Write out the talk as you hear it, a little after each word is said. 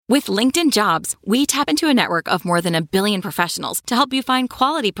With LinkedIn Jobs, we tap into a network of more than 1 billion professionals to help you find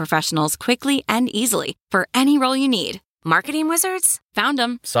quality professionals quickly and easily for any role you need. Marketing wizards? Found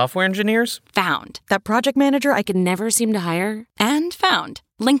them. Software engineers? Found. That project manager I could never seem to hire? And found.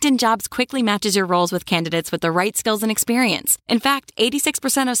 LinkedIn Jobs quickly matches your roles with candidates with the right skills and experience. In fact,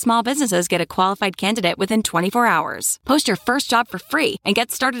 86% of small businesses get a qualified candidate within 24 hours. Post your first job for free and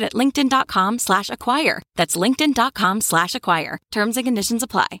get started at linkedin.com/acquire. That's linkedin.com/acquire. Terms and conditions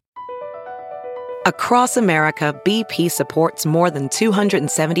apply. Across America, BP supports more than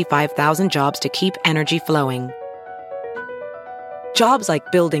 275,000 jobs to keep energy flowing. Jobs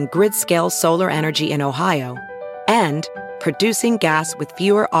like building grid-scale solar energy in Ohio and producing gas with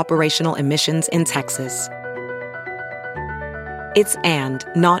fewer operational emissions in Texas. It's and,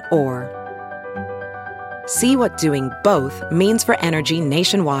 not or. See what doing both means for energy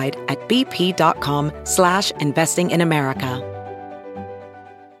nationwide at bp.com/investing in America.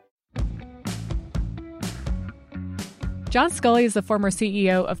 John Sculley is the former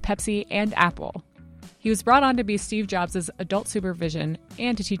CEO of Pepsi and Apple. He was brought on to be Steve Jobs' adult supervision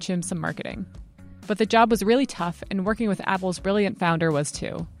and to teach him some marketing. But the job was really tough, and working with Apple's brilliant founder was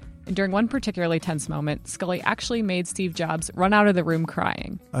too. And during one particularly tense moment, Sculley actually made Steve Jobs run out of the room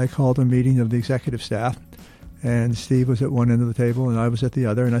crying. I called a meeting of the executive staff, and Steve was at one end of the table and I was at the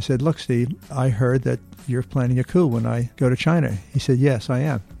other. And I said, "Look, Steve, I heard that you're planning a coup when I go to China." He said, "Yes, I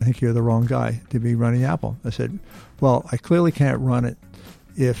am. I think you're the wrong guy to be running Apple." I said, "Well, I clearly can't run it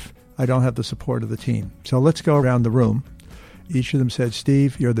if I don't have the support of the team. So let's go around the room." Each of them said,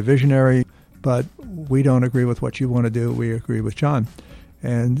 "Steve, you're the visionary, but we don't agree with what you want to do. We agree with John."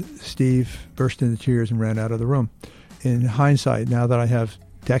 And Steve burst into tears and ran out of the room. In hindsight, now that I have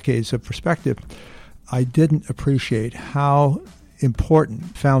decades of perspective, I didn't appreciate how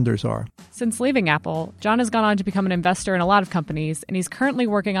important founders are. Since leaving Apple, John has gone on to become an investor in a lot of companies, and he's currently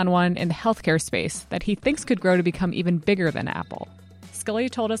working on one in the healthcare space that he thinks could grow to become even bigger than Apple. Sculley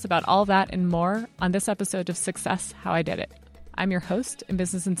told us about all that and more on this episode of Success, How I Did It. I'm your host and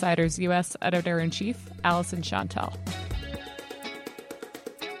Business Insider's U.S. Editor-in-Chief, Allison Chantel.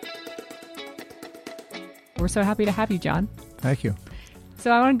 We're so happy to have you, John. Thank you. So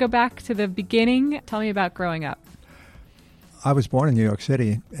I want to go back to the beginning. Tell me about growing up. I was born in New York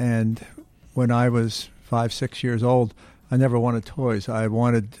City, and when I was 5, 6 years old, I never wanted toys. I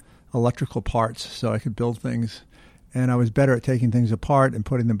wanted electrical parts so I could build things. And I was better at taking things apart and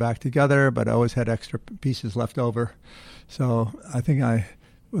putting them back together, but I always had extra pieces left over. So I think I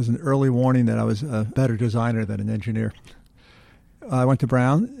was an early warning that I was a better designer than an engineer. I went to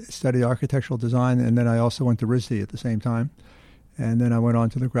Brown, studied architectural design, and then I also went to RISD at the same time. And then I went on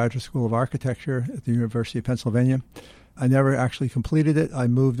to the Graduate School of Architecture at the University of Pennsylvania. I never actually completed it. I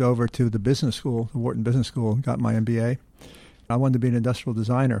moved over to the business school, the Wharton Business School, and got my MBA. I wanted to be an industrial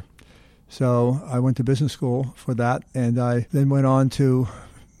designer. So I went to business school for that, and I then went on to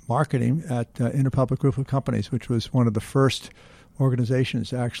marketing at Interpublic Group of Companies, which was one of the first organizations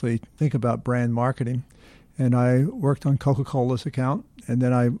to actually think about brand marketing. And I worked on Coca-Cola's account, and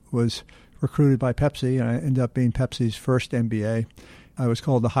then I was recruited by Pepsi, and I ended up being Pepsi's first MBA. I was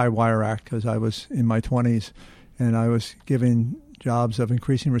called the High Wire Act because I was in my 20s, and I was given jobs of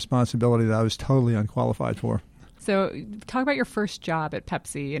increasing responsibility that I was totally unqualified for. So talk about your first job at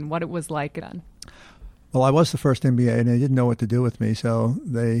Pepsi and what it was like then. Well, I was the first MBA, and they didn't know what to do with me, so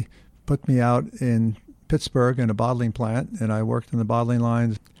they put me out in Pittsburgh in a bottling plant, and I worked in the bottling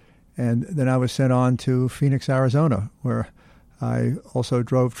lines. And then I was sent on to Phoenix, Arizona, where I also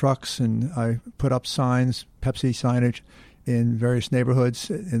drove trucks, and I put up signs, Pepsi signage, in various neighborhoods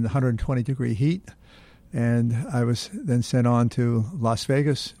in the 120-degree heat. And I was then sent on to Las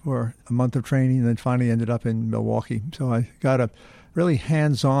Vegas for a month of training, and then finally ended up in Milwaukee. So I got a really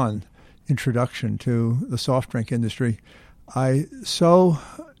hands-on introduction to the soft drink industry. I so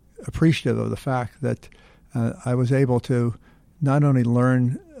appreciative of the fact that I was able to not only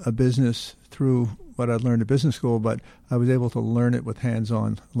learn a business through what I learned at business school, but I was able to learn it with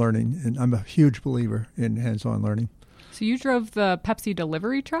hands-on learning. And I'm a huge believer in hands-on learning. So you drove the Pepsi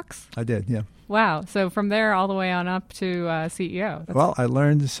delivery trucks? I did, yeah. Wow. So from there all the way on up to CEO. Well, I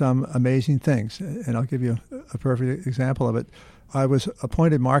learned some amazing things, and I'll give you a perfect example of it. I was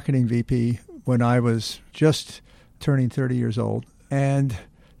appointed marketing VP when I was just turning 30 years old, and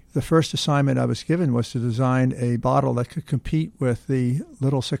the first assignment I was given was to design a bottle that could compete with the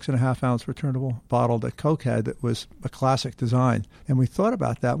little 6.5-ounce returnable bottle that Coke had that was a classic design. And we thought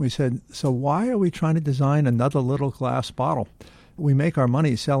about that, and we said, so why are we trying to design another little glass bottle? We make our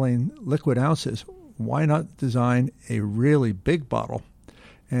money selling liquid ounces. Why not design a really big bottle?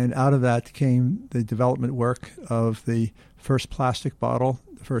 And out of that came the development work of the first plastic bottle,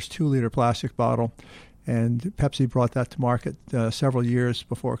 the first 2-liter plastic bottle, and Pepsi brought that to market several years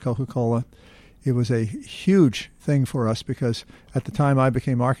before Coca-Cola. It was a huge thing for us because at the time I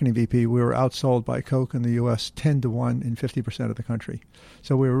became marketing VP, we were outsold by Coke in the U.S. 10-1 in 50% of the country.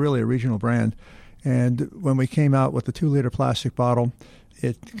 So we were really a regional brand. And when we came out with the 2-liter plastic bottle,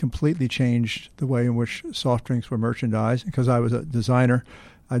 it completely changed the way in which soft drinks were merchandised. Because I was a designer,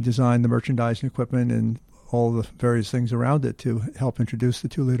 I designed the merchandising equipment and all the various things around it to help introduce the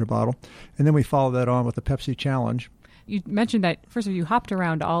 2-liter bottle. And then we followed that on with the Pepsi Challenge. You mentioned that, first of all, you hopped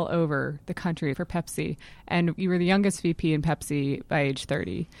around all over the country for Pepsi, and you were the youngest VP in Pepsi by age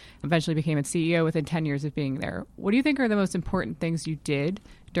 30. Eventually became a CEO within 10 years of being there. What do you think are the most important things you did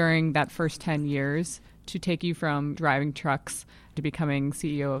during that first 10 years to take you from driving trucks to becoming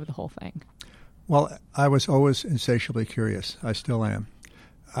CEO of the whole thing? Well, I was always insatiably curious. I still am.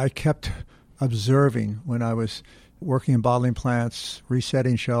 I kept observing when I was working in bottling plants,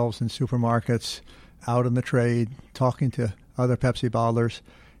 resetting shelves in supermarkets, out in the trade, talking to other Pepsi bottlers,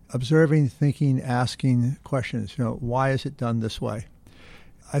 observing, thinking, asking questions. Why is it done this way?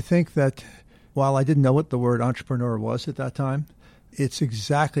 I think that while I didn't know what the word entrepreneur was at that time, it's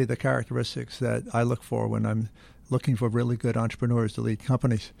exactly the characteristics that I look for when I'm looking for really good entrepreneurs to lead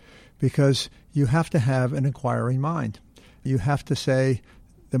companies, because you have to have an inquiring mind. You have to say,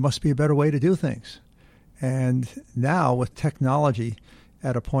 there must be a better way to do things. And now with technology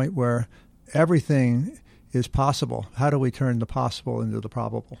at a point where everything is possible, how do we turn the possible into the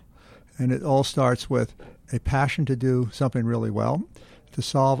probable? And it all starts with a passion to do something really well, to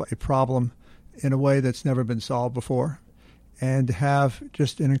solve a problem in a way that's never been solved before, and to have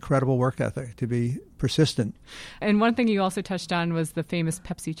just an incredible work ethic, to be persistent. And one thing you also touched on was the famous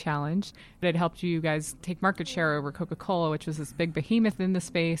Pepsi Challenge. It helped you guys take market share over Coca-Cola, which was this big behemoth in the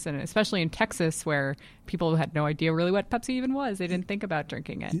space, and especially in Texas, where people had no idea really what Pepsi even was. They didn't think about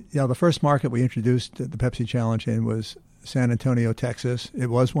drinking it. Yeah, the first market we introduced the Pepsi Challenge in was San Antonio, Texas.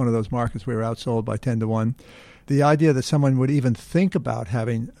 It was one of those markets we were outsold by 10-1. The idea that someone would even think about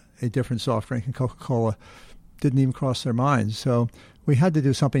having a different soft drink than Coca-Cola didn't even cross their minds. So we had to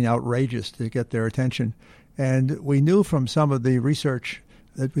do something outrageous to get their attention. And we knew from some of the research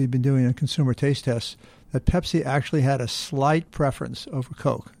that we've been doing in consumer taste tests that Pepsi actually had a slight preference over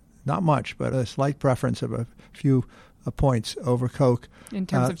Coke. Not much, but a slight preference of a few points over Coke. In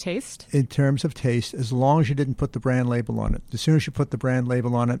terms of taste? In terms of taste, as long as you didn't put the brand label on it. As soon as you put the brand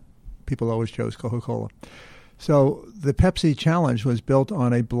label on it, people always chose Coca-Cola. So the Pepsi Challenge was built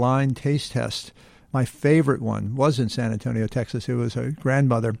on a blind taste test. My favorite one was in San Antonio, Texas. It was a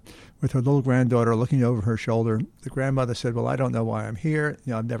grandmother with her little granddaughter looking over her shoulder. The grandmother said, well, I don't know why I'm here.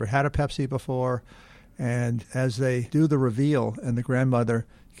 I've never had a Pepsi before. And as they do the reveal and the grandmother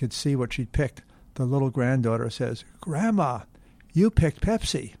could see what she'd picked, the little granddaughter says, Grandma, you picked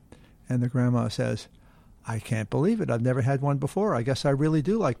Pepsi. And the grandma says, I can't believe it. I've never had one before. I guess I really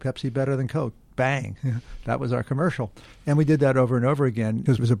do like Pepsi better than Coke. Bang. That was our commercial. And we did that over and over again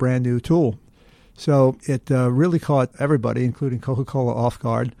because it was a brand new tool. So it really caught everybody, including Coca-Cola, off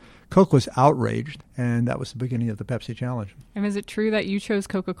guard. Coke was outraged, and that was the beginning of the Pepsi Challenge. And is it true that you chose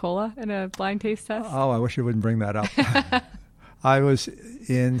Coca-Cola in a blind taste test? Oh, I wish you wouldn't bring that up. I was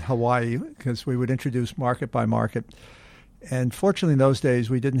in Hawaii because we would introduce market by market. And fortunately, in those days,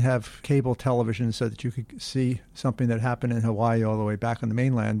 we didn't have cable television so that you could see something that happened in Hawaii all the way back on the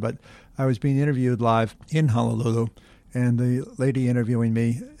mainland. But I was being interviewed live in Honolulu, and the lady interviewing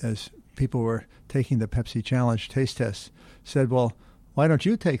me, as people were taking the Pepsi Challenge taste test, said, well, why don't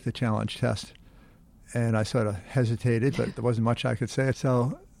you take the challenge test? And I sort of hesitated, but there wasn't much I could say.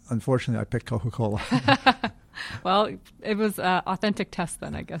 So unfortunately, I picked Coca-Cola. Well, it was an authentic test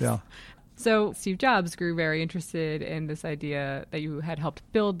then, I guess. Yeah. So Steve Jobs grew very interested in this idea that you had helped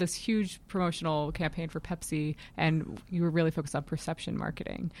build this huge promotional campaign for Pepsi, and you were really focused on perception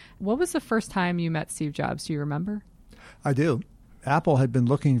marketing. What was the first time you met Steve Jobs? Do you remember? I do. Apple had been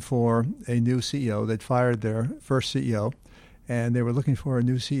looking for a new CEO. They'd fired their first CEO, and they were looking for a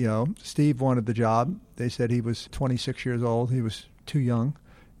new CEO. Steve wanted the job. They said he was 26 years old. He was too young,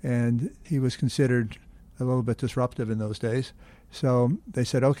 and he was considered a little bit disruptive in those days. So they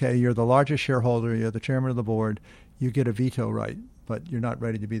said, okay, you're the largest shareholder, you're the chairman of the board, you get a veto right, but you're not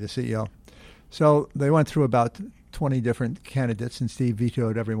ready to be the CEO. So they went through about 20 different candidates, and Steve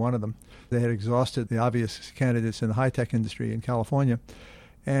vetoed every one of them. They had exhausted the obvious candidates in the high-tech industry in California,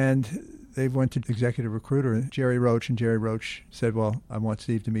 and they went to executive recruiter Jerry Roach, and Jerry Roach said, well, I want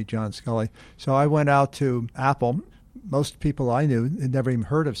Steve to meet John Sculley. So I went out to Apple. Most people I knew had never even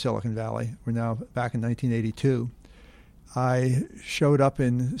heard of Silicon Valley. We're now back in 1982. I showed up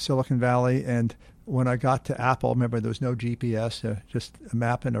in Silicon Valley, and when I got to Apple, remember there was no GPS, just a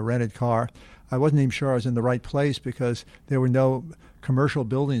map and a rented car. I wasn't even sure I was in the right place because there were no commercial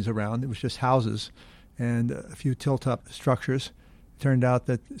buildings around. It was just houses and a few tilt-up structures. It turned out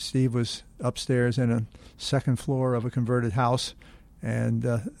that Steve was upstairs in a second floor of a converted house, and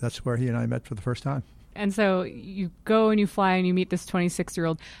that's where he and I met for the first time. And so you go and you fly and you meet this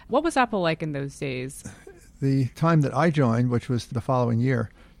 26-year-old. What was Apple like in those days? The time that I joined, which was the following year,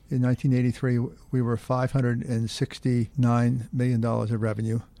 in 1983, we were $569 million of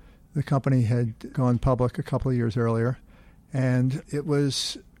revenue. The company had gone public a couple of years earlier, and it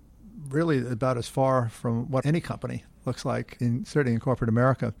was really about as far from what any company looks like, certainly in corporate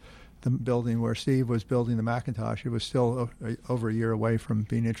America. The building where Steve was building the Macintosh, it was still over a year away from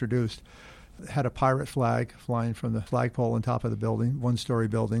being introduced. It had a pirate flag flying from the flagpole on top of the building, one-story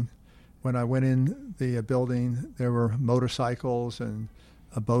building. When I went in the building, there were motorcycles and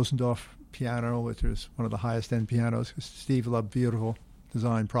a Bosendorf piano, which is one of the highest-end pianos, because Steve loved beautiful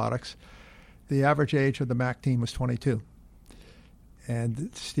design products. The average age of the Mac team was 22. And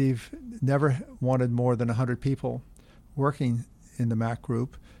Steve never wanted more than 100 people working in the Mac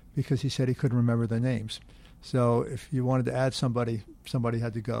group because he said he couldn't remember their names. So if you wanted to add somebody, somebody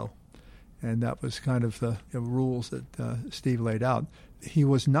had to go. And that was kind of the rules that Steve laid out. He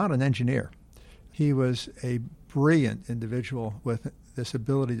was not an engineer. He was a brilliant individual with this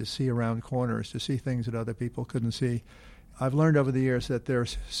ability to see around corners, to see things that other people couldn't see. I've learned over the years that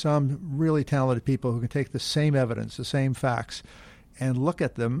there's some really talented people who can take the same evidence, the same facts, and look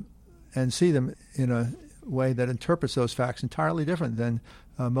at them and see them in a way that interprets those facts entirely different than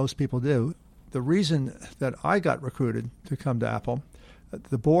most people do. The reason that I got recruited to come to Apple,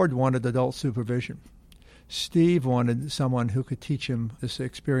 the board wanted adult supervision. Steve wanted someone who could teach him this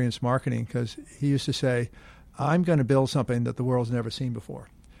experience marketing because he used to say, I'm going to build something that the world's never seen before.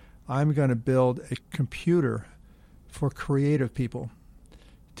 I'm going to build a computer for creative people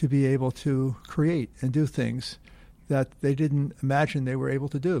to be able to create and do things that they didn't imagine they were able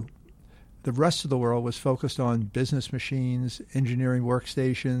to do. The rest of the world was focused on business machines, engineering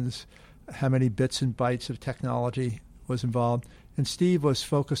workstations, how many bits and bytes of technology was involved. And Steve was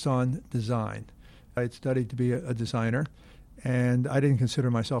focused on design. I had studied to be a designer, and I didn't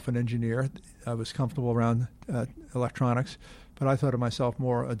consider myself an engineer. I was comfortable around electronics, but I thought of myself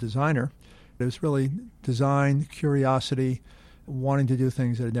more a designer. It was really design, curiosity, wanting to do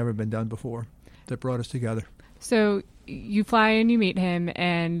things that had never been done before that brought us together. So you fly and you meet him,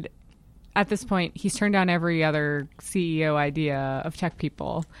 and at this point, he's turned down every other CEO idea of tech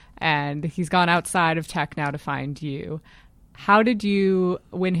people, and he's gone outside of tech now to find you. How did you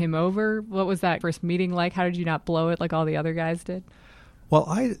win him over? What was that first meeting like? How did you not blow it like all the other guys did? Well,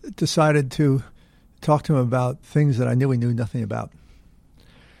 I decided to talk to him about things that I knew he knew nothing about.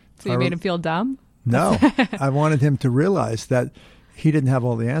 So you made him feel dumb? No. I wanted him to realize that he didn't have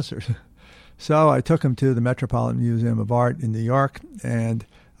all the answers. So I took him to the Metropolitan Museum of Art in New York, and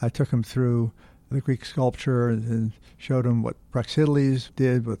I took him through the Greek sculpture and showed him what Praxiteles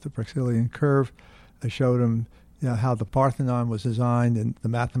did with the Praxitelean curve. I showed him how the Parthenon was designed and the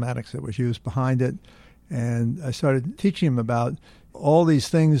mathematics that was used behind it. And I started teaching him about all these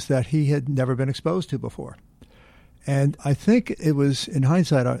things that he had never been exposed to before. And I think it was, in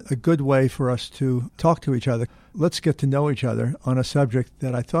hindsight, a good way for us to talk to each other. Let's get to know each other on a subject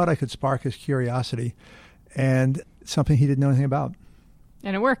that I thought I could spark his curiosity and something he didn't know anything about.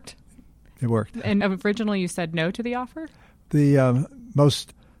 And it worked. It worked. And originally you said no to the offer? The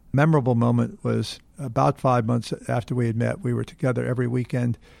most memorable moment was about 5 months after we had met. We were together every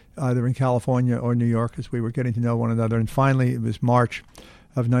weekend, either in California or New York, as we were getting to know one another. And finally, it was March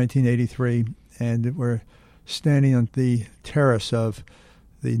of 1983, and we're standing on the terrace of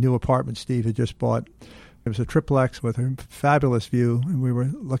the new apartment Steve had just bought. It was a triplex with a fabulous view, and we were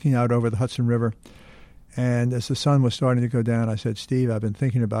looking out over the Hudson River. And as the sun was starting to go down, I said, Steve, I've been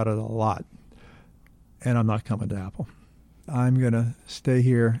thinking about it a lot, and I'm not coming to Apple. I'm going to stay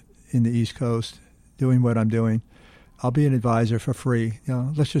here in the East Coast doing what I'm doing. I'll be an advisor for free.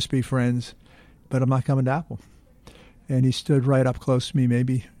 Let's just be friends, but I'm not coming to Apple. And he stood right up close to me,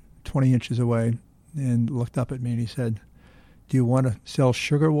 maybe 20 inches away, and looked up at me and he said, do you want to sell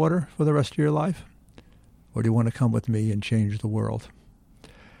sugar water for the rest of your life? Or do you want to come with me and change the world?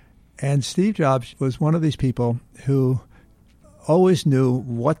 And Steve Jobs was one of these people who always knew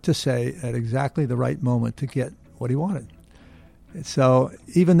what to say at exactly the right moment to get what he wanted. So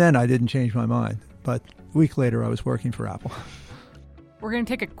even then, I didn't change my mind. But a week later, I was working for Apple. We're going to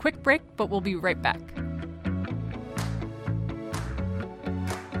take a quick break, but we'll be right back.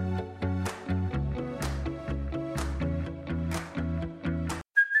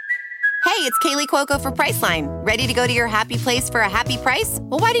 Hey, it's Haley Cuoco for Priceline. Ready to go to your happy place for a happy price?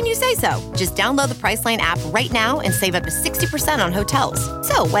 Well, why didn't you say so? Just download the Priceline app right now and save up to 60% on hotels.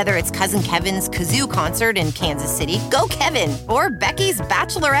 So whether it's Cousin Kevin's Kazoo Concert in Kansas City, go Kevin, or Becky's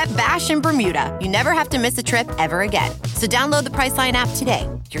Bachelorette Bash in Bermuda, you never have to miss a trip ever again. So download the Priceline app today.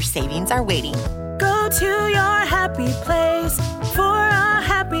 Your savings are waiting. Go to your happy place for a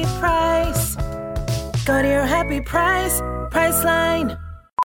happy price. Go to your happy price, Priceline.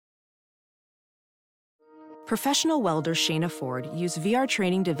 Professional welder Shayna Ford used VR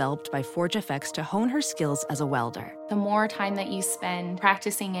training developed by ForgeFX to hone her skills as a welder. The more time that you spend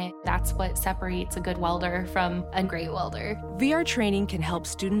practicing it, that's what separates a good welder from a great welder. VR training can help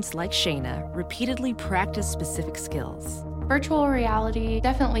students like Shayna repeatedly practice specific skills. Virtual reality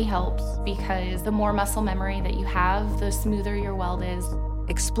definitely helps because the more muscle memory that you have, the smoother your weld is.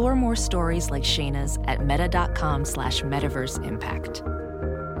 Explore more stories like Shayna's at meta.com/metaverseimpact.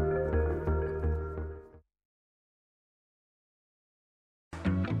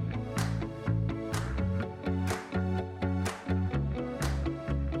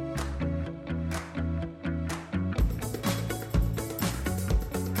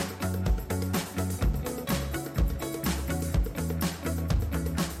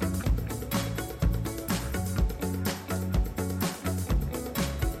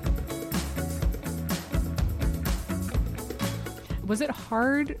 Was it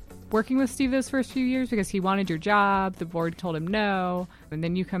hard working with Steve those first few years because he wanted your job, the board told him no, and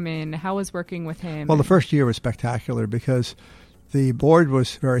then you come in? How was working with him? Well, the first year was spectacular because the board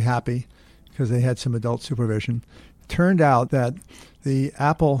was very happy because they had some adult supervision. It turned out that the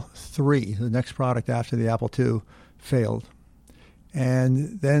Apple III, the next product after the Apple II, failed.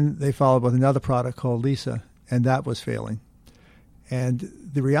 And then they followed with another product called Lisa, and that was failing. And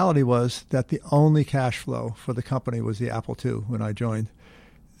the reality was that the only cash flow for the company was the Apple II when I joined.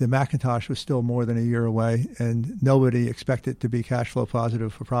 The Macintosh was still more than a year away, and nobody expected to be cash flow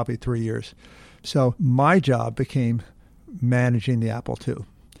positive for probably 3 years. So my job became managing the Apple II.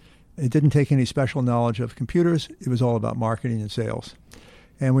 It didn't take any special knowledge of computers. It was all about marketing and sales.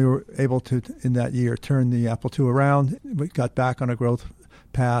 And we were able to, in that year, turn the Apple II around. We got back on a growth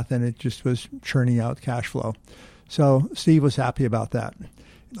path, and it just was churning out cash flow. So Steve was happy about that.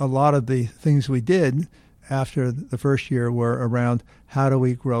 A lot of the things we did after the first year were around how do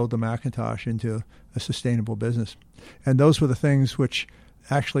we grow the Macintosh into a sustainable business. And those were the things which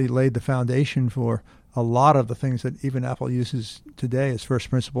actually laid the foundation for a lot of the things that even Apple uses today as first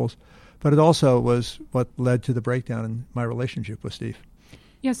principles. But it also was what led to the breakdown in my relationship with Steve.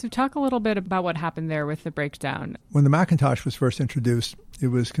 Yeah, so talk a little bit about what happened there with the breakdown. When the Macintosh was first introduced, it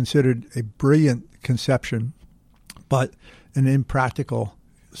was considered a brilliant conception, but an impractical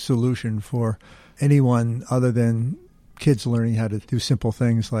solution for anyone other than kids learning how to do simple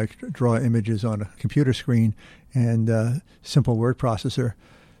things like draw images on a computer screen and a simple word processor.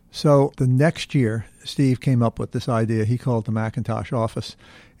 So the next year, Steve came up with this idea he called the Macintosh Office.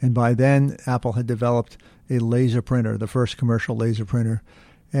 And by then, Apple had developed a laser printer, the first commercial laser printer.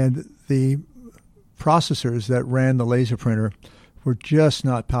 And the processors that ran the laser printer were just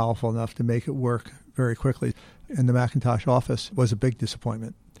not powerful enough to make it work very quickly. And the Macintosh Office was a big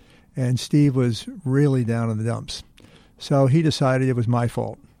disappointment. And Steve was really down in the dumps. So he decided it was my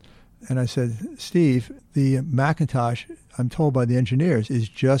fault. And I said, Steve, the Macintosh, I'm told by the engineers, is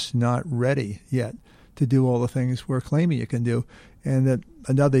just not ready yet to do all the things we're claiming it can do. And that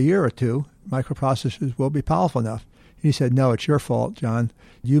another year or two, microprocessors will be powerful enough. And he said, no, it's your fault, John.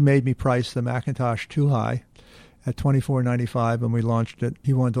 You made me price the Macintosh too high at $24.95 when we launched it.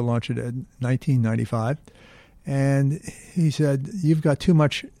 He wanted to launch it at $19.95. And he said, you've got too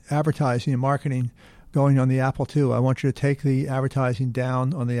much advertising and marketing going on the Apple II. I want you to take the advertising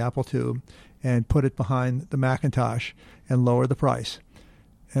down on the Apple II and put it behind the Macintosh and lower the price.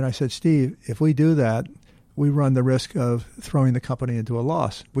 And I said, Steve, if we do that, we run the risk of throwing the company into a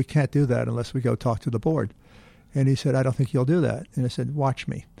loss. We can't do that unless we go talk to the board. And he said, I don't think you'll do that. And I said, watch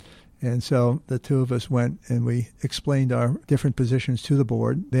me. And so the two of us went and we explained our different positions to the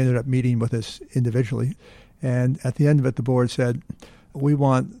board. They ended up meeting with us individually. And at the end of it, the board said, we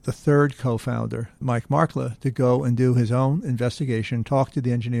want the third co-founder, Mike Markla, to go and do his own investigation, talk to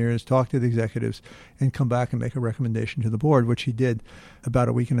the engineers, talk to the executives, and come back and make a recommendation to the board, which he did about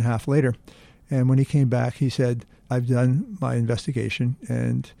a week and a half later. And when he came back, he said, I've done my investigation,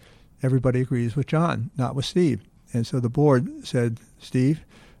 and everybody agrees with John, not with Steve. And so the board said, Steve,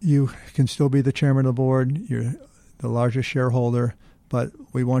 you can still be the chairman of the board. You're the largest shareholder, but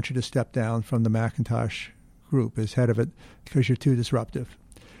we want you to step down from the Macintosh group as head of it because you're too disruptive.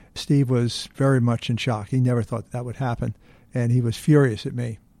 Steve was very much in shock. He never thought that would happen, and he was furious at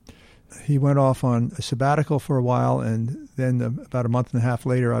me. he went off on a sabbatical for a while, and then about a month and a half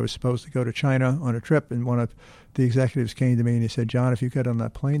later, I was supposed to go to China on a trip, and one of the executives came to me and he said, John, if you get on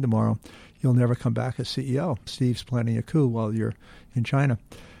that plane tomorrow, you'll never come back as CEO. Steve's planning a coup while you're in China.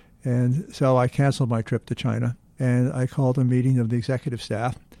 And so I canceled my trip to China, and I called a meeting of the executive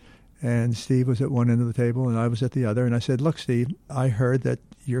staff, and Steve was at one end of the table and I was at the other. And I said, look, Steve, I heard that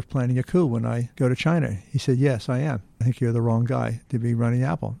you're planning a coup when I go to China. He said, yes, I am. I think you're the wrong guy to be running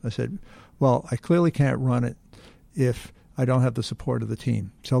Apple. I said, well, I clearly can't run it if I don't have the support of the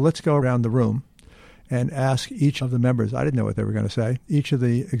team. So let's go around the room and ask each of the members. I didn't know what they were going to say. Each of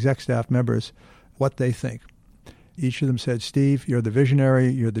the exec staff members, what they think. Each of them said, Steve, you're the visionary,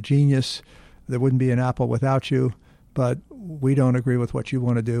 you're the genius. There wouldn't be an Apple without you, but we don't agree with what you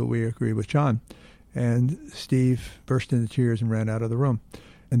want to do. We agree with John. And Steve burst into tears and ran out of the room.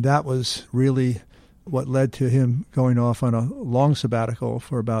 And that was really what led to him going off on a long sabbatical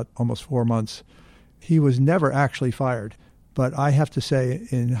for about almost 4 months. He was never actually fired. But I have to say,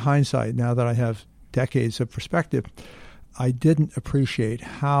 in hindsight, now that I have decades of perspective, I didn't appreciate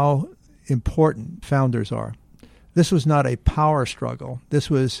how important founders are. This was not a power struggle. This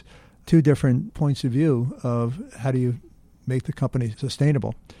was two different points of view of how do you make the company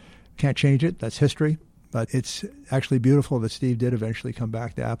sustainable. Can't change it. That's history. But it's actually beautiful that Steve did eventually come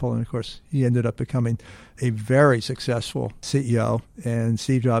back to Apple. And, of course, he ended up becoming a very successful CEO. And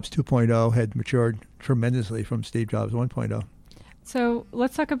Steve Jobs 2.0 had matured tremendously from Steve Jobs 1.0. So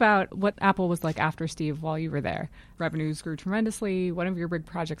let's talk about what Apple was like after Steve while you were there. Revenues grew tremendously. One of your big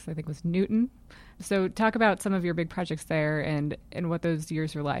projects, I think, was Newton. So talk about some of your big projects there and what those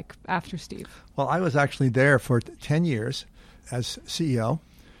years were like after Steve. Well, I was actually there for 10 years as CEO.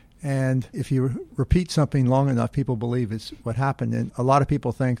 And if you repeat something long enough, people believe it's what happened. And a lot of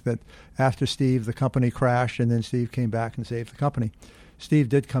people think that after Steve, the company crashed, and then Steve came back and saved the company. Steve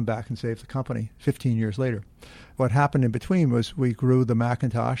did come back and save the company 15 years later. What happened in between was we grew the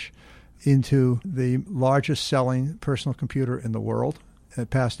Macintosh into the largest selling personal computer in the world.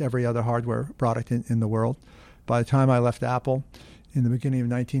 It passed every other hardware product in the world. By the time I left Apple in the beginning of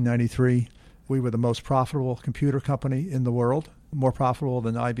 1993, we were the most profitable computer company in the world, more profitable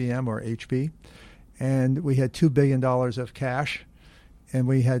than IBM or HP. And we had $2 billion of cash, and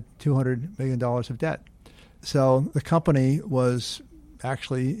we had $200 million of debt. So the company was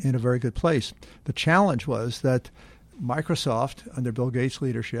actually in a very good place. The challenge was that Microsoft, under Bill Gates'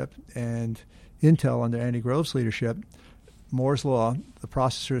 leadership, and Intel, under Andy Grove's leadership, Moore's Law, the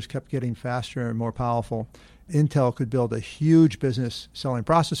processors kept getting faster and more powerful. Intel could build a huge business selling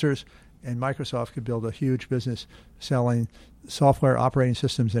processors, and Microsoft could build a huge business selling software, operating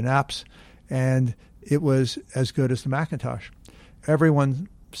systems, and apps. And it was as good as the Macintosh. Everyone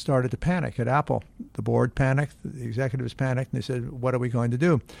started to panic at Apple. The board panicked, the executives panicked, and they said, what are we going to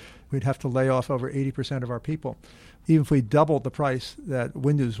do? We'd have to lay off over 80% of our people. Even if we doubled the price that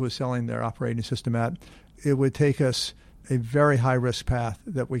Windows was selling their operating system at, it would take us a very high-risk path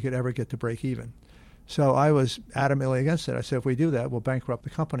that we could ever get to break even. So I was adamantly against it. I said, if we do that, we'll bankrupt the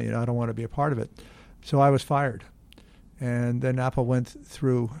company, and I don't want to be a part of it. So I was fired. And then Apple went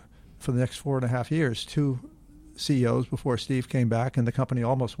through, for the next 4.5 years, 2 CEOs before Steve came back, and the company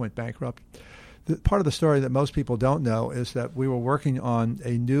almost went bankrupt. The part of the story that most people don't know is that we were working on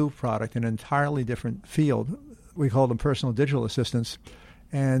a new product, an entirely different field. We called them personal digital assistants,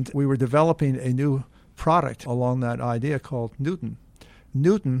 and we were developing a new product along that idea called Newton.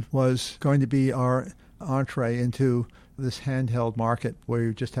 Newton was going to be our entree into this handheld market where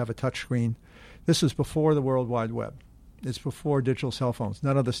you just have a touch screen. This was before the World Wide Web. It's before digital cell phones.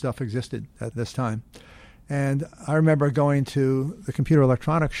 None of this stuff existed at this time. And I remember going to the Computer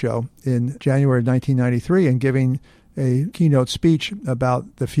Electronics Show in January of 1993 and giving a keynote speech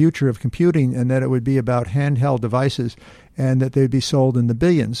about the future of computing, and that it would be about handheld devices and that they'd be sold in the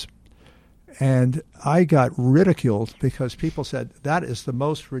billions. And I got ridiculed because people said, that is the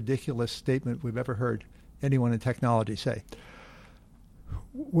most ridiculous statement we've ever heard anyone in technology say.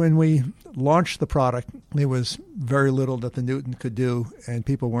 When we launched the product, there was very little that the Newton could do, and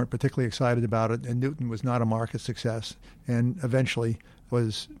people weren't particularly excited about it, and Newton was not a market success and eventually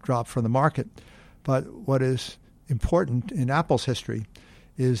was dropped from the market. But what is important in Apple's history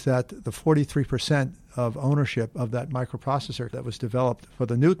is that the 43% of ownership of that microprocessor that was developed for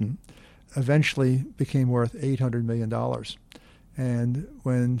the Newton eventually became worth $800 million. And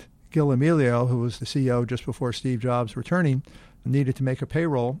when Gil Amelio, who was the CEO just before Steve Jobs returning, needed to make a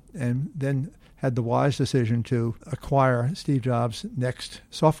payroll and then had the wise decision to acquire Steve Jobs' next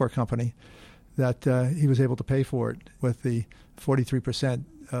software company, that he was able to pay for it with the 43%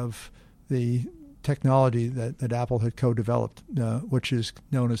 of the technology that Apple had co-developed, which is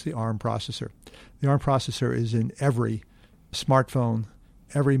known as the ARM processor. The ARM processor is in every smartphone,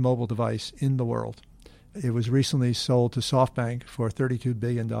 every mobile device in the world. It was recently sold to SoftBank for $32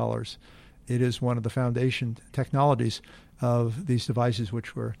 billion. It is one of the foundation technologies of these devices,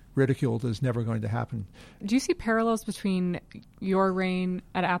 which were ridiculed as never going to happen. Do you see parallels between your reign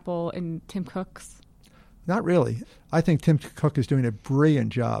at Apple and Tim Cook's? Not really. I think Tim Cook is doing a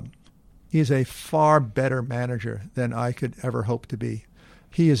brilliant job. He is a far better manager than I could ever hope to be.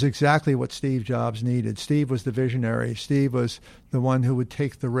 He is exactly what Steve Jobs needed. Steve was the visionary. Steve was the one who would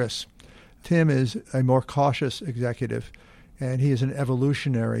take the risks. Tim is a more cautious executive, and he is an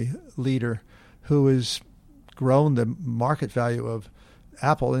evolutionary leader who has grown the market value of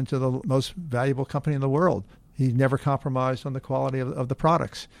Apple into the most valuable company in the world. He never compromised on the quality of the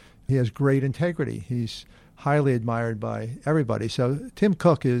products. He has great integrity. He's highly admired by everybody. So Tim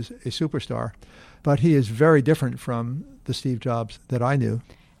Cook is a superstar, but he is very different from the Steve Jobs that I knew.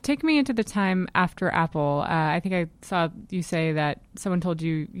 Take me into the time after Apple. I think I saw you say that someone told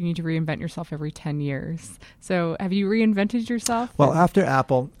you you need to reinvent yourself every 10 years. So have you reinvented yourself? Well, after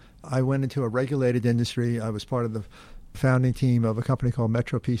Apple, I went into a regulated industry. I was part of the founding team of a company called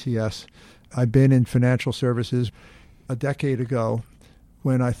Metro PCS. I've been in financial services. A decade ago,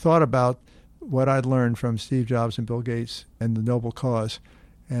 when I thought about what I'd learned from Steve Jobs and Bill Gates and the noble cause,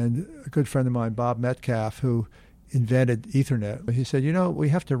 and a good friend of mine, Bob Metcalf, who invented Ethernet, he said, we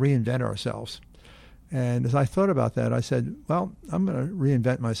have to reinvent ourselves. And as I thought about that, I said, well, I'm going to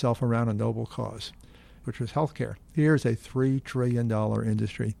reinvent myself around a noble cause, which was healthcare. Here's a $3 trillion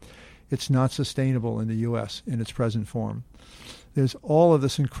industry. It's not sustainable in the U.S. in its present form. There's all of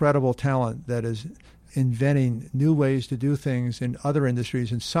this incredible talent that is inventing new ways to do things in other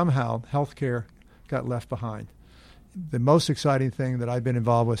industries, and somehow healthcare got left behind. The most exciting thing that I've been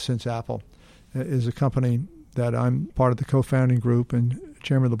involved with since Apple is a company that I'm part of the co-founding group and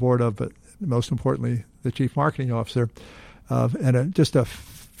chairman of the board of, but most importantly, the chief marketing officer of, and just a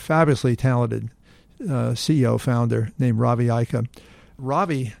fabulously talented CEO founder named Ravi Ika.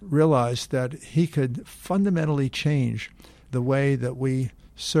 Ravi realized that he could fundamentally change the way that we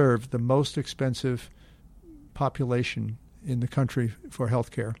serve the most expensive population in the country for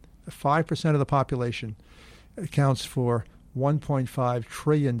healthcare. 5% of the population accounts for $1.5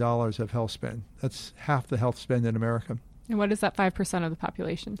 trillion of health spend. That's half the health spend in America. And what is that 5% of the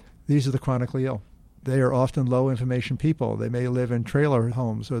population? These are the chronically ill. They are often low information people. They may live in trailer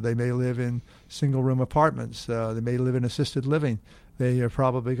homes, or they may live in single room apartments. They may live in assisted living. They are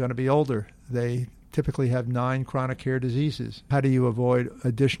probably going to be older. They typically have 9 chronic care diseases. How do you avoid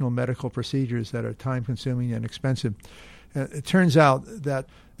additional medical procedures that are time consuming and expensive? It turns out that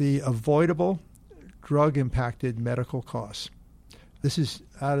the avoidable drug-impacted medical costs, this is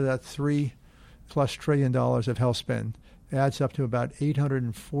out of that $3+ trillion of health spend, adds up to about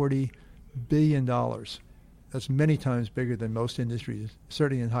 $840 billion. That's many times bigger than most industries,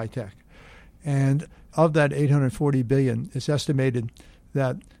 certainly in high tech. And of that $840 billion, it's estimated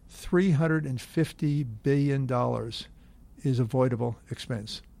that $350 billion is avoidable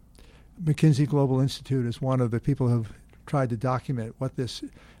expense. McKinsey Global Institute is one of the people who have tried to document what this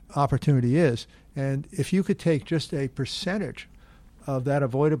opportunity is. And if you could take just a percentage of that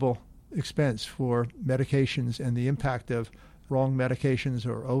avoidable expense for medications and the impact of wrong medications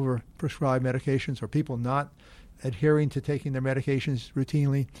or over-prescribed medications or people not adhering to taking their medications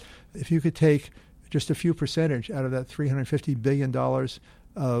routinely, if you could take just a few percentage out of that $350 billion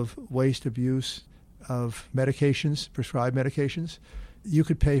of waste abuse of medications, prescribed medications, you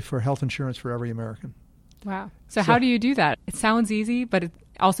could pay for health insurance for every American. Wow. So how do you do that? It sounds easy, but it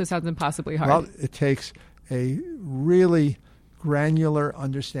also sounds impossibly hard. Well, it takes a really granular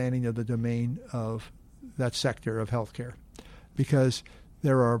understanding of the domain of that sector of healthcare, because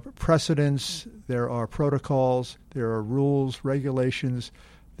there are precedents, there are protocols, there are rules, regulations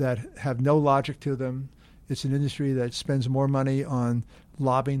that have no logic to them. It's an industry that spends more money on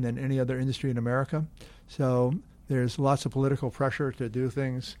lobbying than any other industry in America. So there's lots of political pressure to do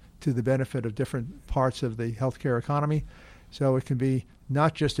things to the benefit of different parts of the healthcare economy. So it can be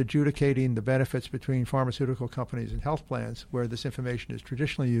not just adjudicating the benefits between pharmaceutical companies and health plans, where this information is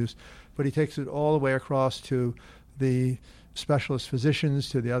traditionally used, but he takes it all the way across to the specialist physicians,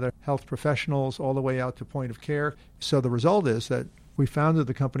 to the other health professionals, all the way out to point of care. So the result is that we founded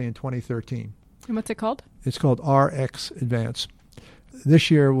the company in 2013. And what's it called? It's called RX Advance. This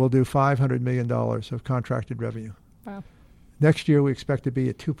year we'll do $500 million of contracted revenue. Wow. Next year we expect to be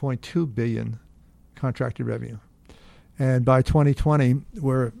at $2.2 billion contracted revenue. And by 2020,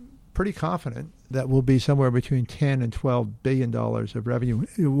 we're pretty confident that will be somewhere between $10 and $12 billion of revenue.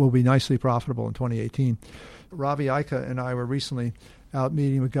 It will be nicely profitable in 2018. Ravi Ika and I were recently out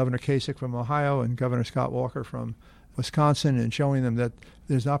meeting with Governor Kasich from Ohio and Governor Scott Walker from Wisconsin and showing them that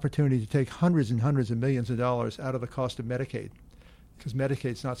there's an opportunity to take hundreds and hundreds of millions of dollars out of the cost of Medicaid, because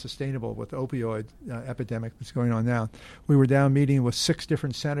Medicaid's not sustainable with the opioid epidemic that's going on now. We were down meeting with 6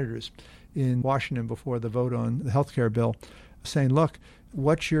 different senators in Washington before the vote on the health care bill, saying, look,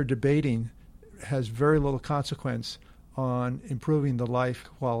 what you're debating has very little consequence on improving the life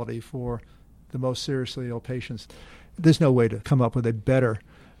quality for the most seriously ill patients. There's no way to come up with a better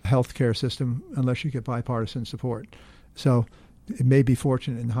health care system unless you get bipartisan support. So it may be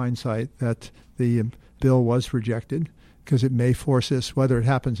fortunate in hindsight that the bill was rejected, because it may force us, whether it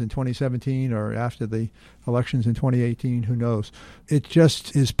happens in 2017 or after the elections in 2018, who knows. It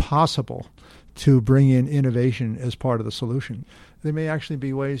just is possible to bring in innovation as part of the solution. There may actually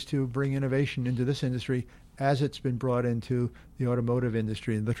be ways to bring innovation into this industry as it's been brought into the automotive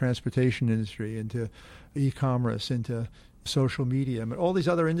industry, the transportation industry, into e-commerce, into social media. I mean, all these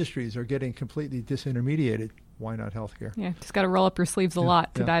other industries are getting completely disintermediated. Why not healthcare? Yeah, just got to roll up your sleeves a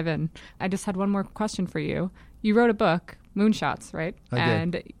lot to dive in. I just had one more question for you. You wrote a book, Moonshots, right? I did.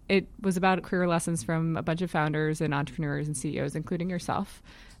 And it was about career lessons from a bunch of founders and entrepreneurs and CEOs, including yourself.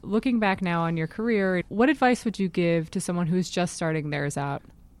 Looking back now on your career, what advice would you give to someone who's just starting theirs out?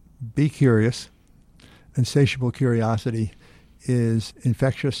 Be curious. Insatiable curiosity is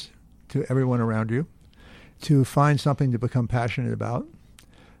infectious to everyone around you. To find something to become passionate about.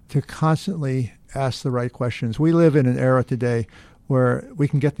 To constantly ask the right questions. We live in an era today where we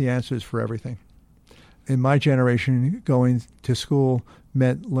can get the answers for everything. In my generation, going to school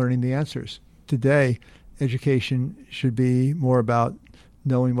meant learning the answers. Today, education should be more about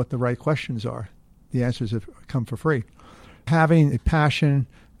knowing what the right questions are. The answers have come for free. Having a passion,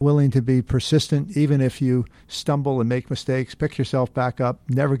 willing to be persistent, even if you stumble and make mistakes, pick yourself back up,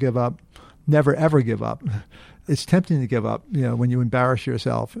 never give up, never ever give up. It's tempting to give up, when you embarrass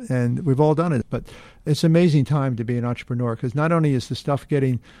yourself, and we've all done it. But it's an amazing time to be an entrepreneur, because not only is the stuff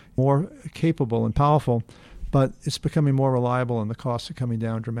getting more capable and powerful, but it's becoming more reliable and the costs are coming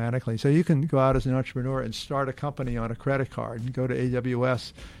down dramatically. So you can go out as an entrepreneur and start a company on a credit card and go to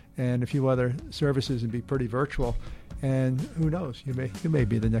AWS and a few other services and be pretty virtual. And who knows, you may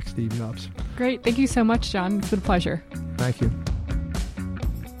be the next Steve Jobs. Great. Thank you so much, John. It's been a pleasure. Thank you.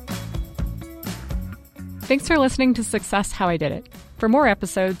 Thanks for listening to Success How I Did It. For more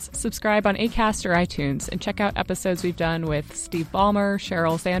episodes, subscribe on Acast or iTunes and check out episodes we've done with Steve Ballmer,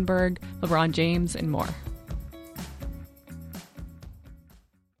 Sheryl Sandberg, LeBron James, and more.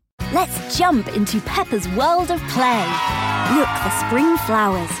 Let's jump into Peppa's world of play. Look for spring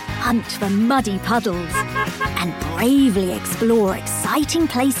flowers, hunt for muddy puddles, and bravely explore exciting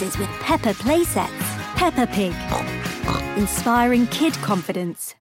places with Peppa playsets. Peppa Pig, inspiring kid confidence.